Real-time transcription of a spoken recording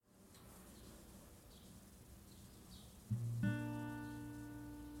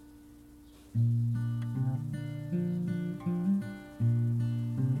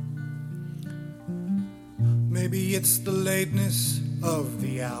Maybe it's the lateness of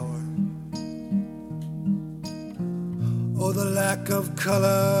the hour, or the lack of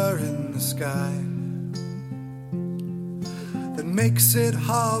color in the sky, that makes it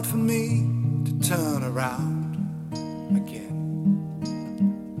hard for me to turn around again,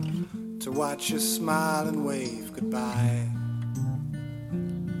 to watch you smile and wave goodbye.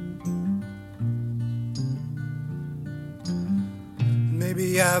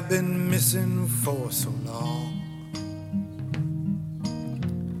 Maybe I've been missing for so long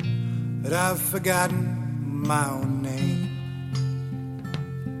that I've forgotten my own name.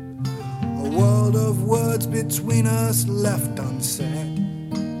 A world of words between us left unsaid,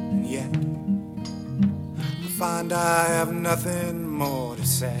 and yet I find I have nothing more to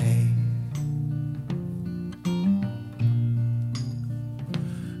say.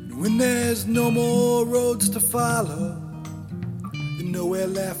 And when there's no more roads to follow, nowhere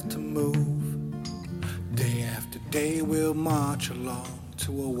left to move, day after day we'll march along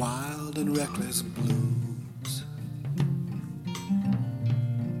to a wild and reckless blues.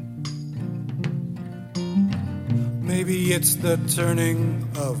 Maybe it's the turning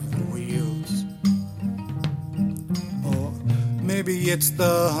of the wheels, or maybe it's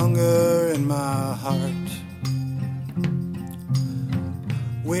the hunger in my heart,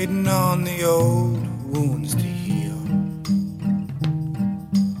 waiting on the old wounds to heal,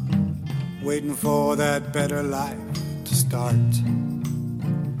 waiting for that better life to start.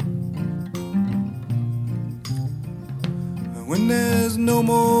 And when there's no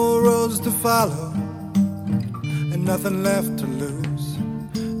more roads to follow and nothing left to lose,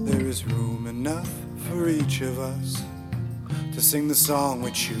 there is room enough for each of us to sing the song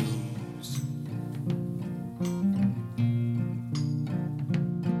we choose.